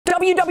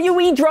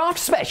WWE Draft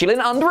Special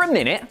in under a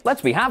minute?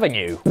 Let's be having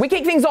you. We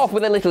kick things off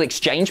with a little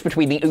exchange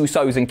between the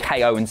Usos and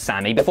KO and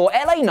Sami before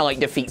LA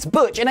Knight defeats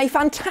Butch in a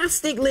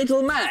fantastic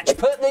little match.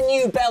 Put the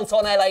new belt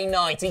on LA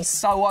Knight, he's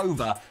so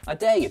over. I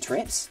dare you,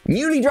 Trips.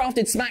 Newly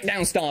drafted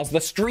SmackDown stars,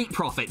 the Street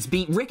Profits,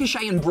 beat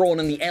Ricochet and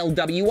Braun and the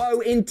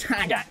LWO in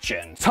tag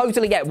action.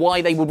 Totally get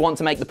why they would want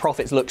to make the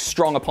Profits look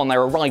strong upon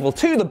their arrival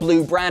to the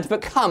blue brand,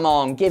 but come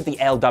on, give the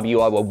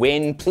LWO a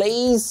win,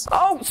 please.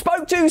 Oh,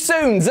 spoke too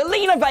soon.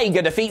 Zelina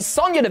Vega defeats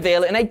Sonya Deville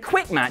in a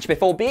quick match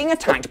before being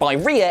attacked by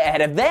Rhea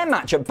ahead of their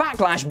match at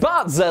Backlash,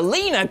 but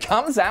Zelina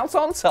comes out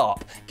on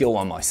top. Go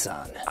on, my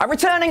son. A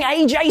returning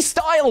AJ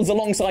Styles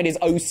alongside his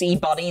OC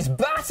buddies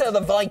batter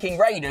the Viking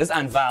Raiders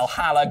and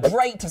Valhalla.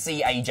 Great to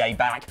see AJ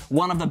back,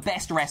 one of the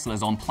best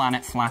wrestlers on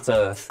planet Flat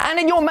Earth. And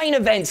in your main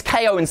events,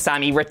 KO and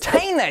Sami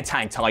retain their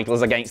tag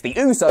titles against the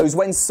Usos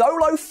when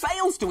Solo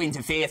fails to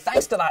interfere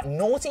thanks to that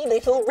naughty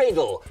little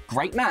riddle.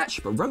 Great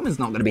match, but Roman's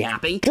not going to be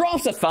happy.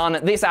 Drafts are fun,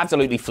 this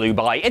absolutely flew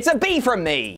by. It's a B from me.